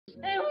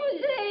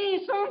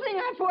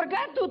I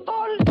forgot to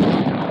tell.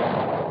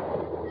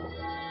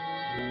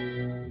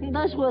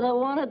 That's what I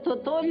wanted to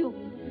tell you.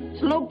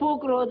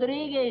 Slowpoke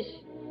Rodriguez.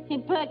 He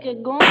pack a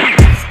gun.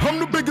 I'm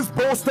the biggest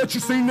boss that you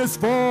seen this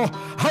far.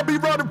 I be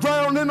riding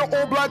around in an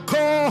all-black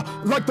car,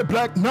 like the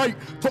Black Knight.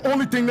 The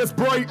only thing that's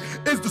bright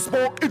is the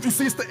spark. If you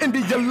see it's the end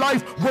of your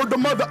life, word to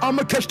mother,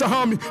 I'ma catch the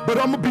homie, but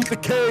I'ma beat the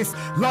case.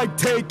 Like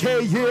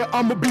TK, yeah,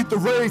 I'ma beat the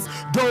race.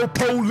 Though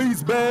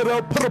police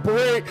better put up a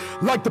raid,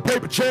 like the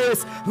paper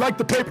chase, like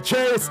the paper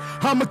chase.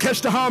 I'ma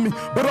catch the homie,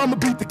 but I'ma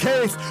beat the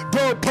case.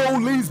 The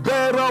police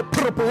better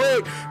put up a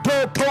raid.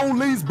 The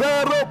police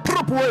better put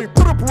up a raid.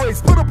 Put up a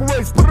race, put up a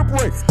race, put up a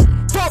race.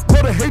 Fuck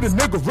what a hater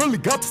nigga really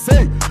got to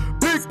say.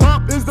 Big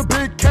Pop is the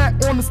big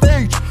cat on the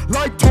stage.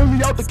 Like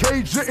Tony out the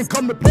cage, didn't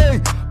come to play.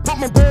 Put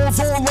my balls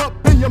all up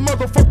in your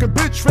motherfucking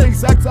bitch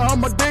face. Ask her how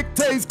my dick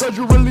tastes, cause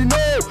you really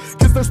know.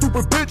 Kiss that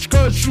stupid bitch,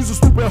 cause she's a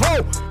stupid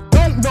hoe.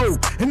 Don't know,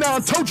 and now I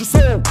told you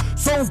so.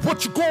 So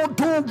what you gonna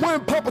do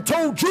when Papa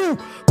told you?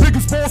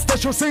 Biggest boss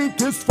that you'll seen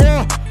this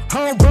far.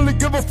 I don't really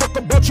give a fuck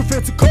about your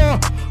fancy car.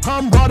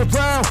 I'm riding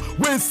around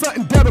with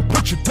something that'll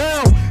put you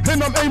down.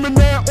 And I'm aiming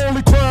at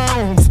only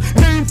clowns.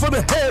 Aim for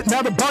the head,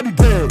 now the body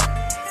dead.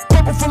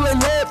 Papa full of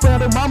lead,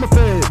 found in mama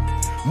fed.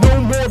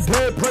 No more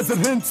dead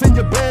presidents in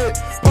your bed.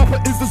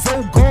 Papa is the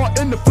Zone God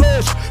in the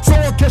flesh. So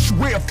I guess you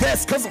wear a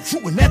vest, cause I'm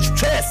shooting at your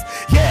chest.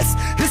 Yes,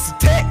 it's a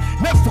tech,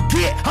 never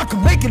forget. I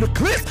can make it a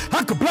cliff,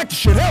 I can black the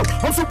shit out.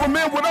 I'm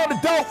Superman without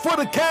a doubt. For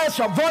the cash,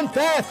 I run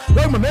fast,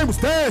 like my name was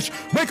Dash.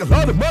 Make a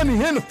lot of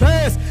money in the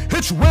fast.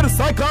 Hit you with a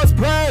psychos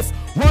blast.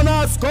 One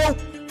eye scope,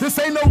 this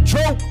ain't no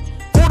joke.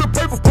 For the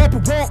paper, Papa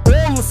want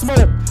all the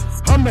smoke.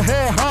 I'm the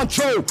head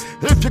honcho.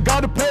 If you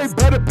gotta pay,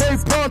 better pay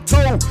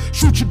pronto.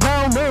 Shoot you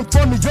down in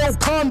front of your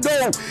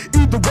condo.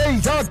 Either way,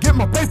 y'all get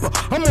my paper.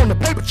 I'm on the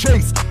paper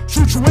chase.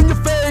 Shoot you in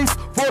your face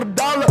for the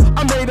dollar.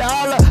 I made a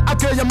holler. I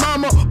kill your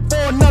mama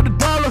for another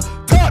dollar.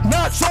 Top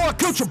notch, so I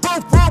killed you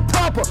both real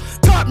proper.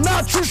 Top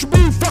notch, you should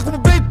be fucking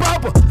with Big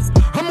Papa.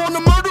 I'm on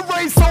the murder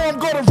race, so I'm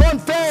gonna run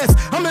fast.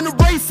 I'm in the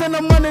race and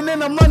I'm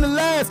running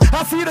last.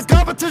 I see the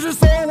competition,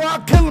 so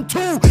I'll kill him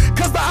too.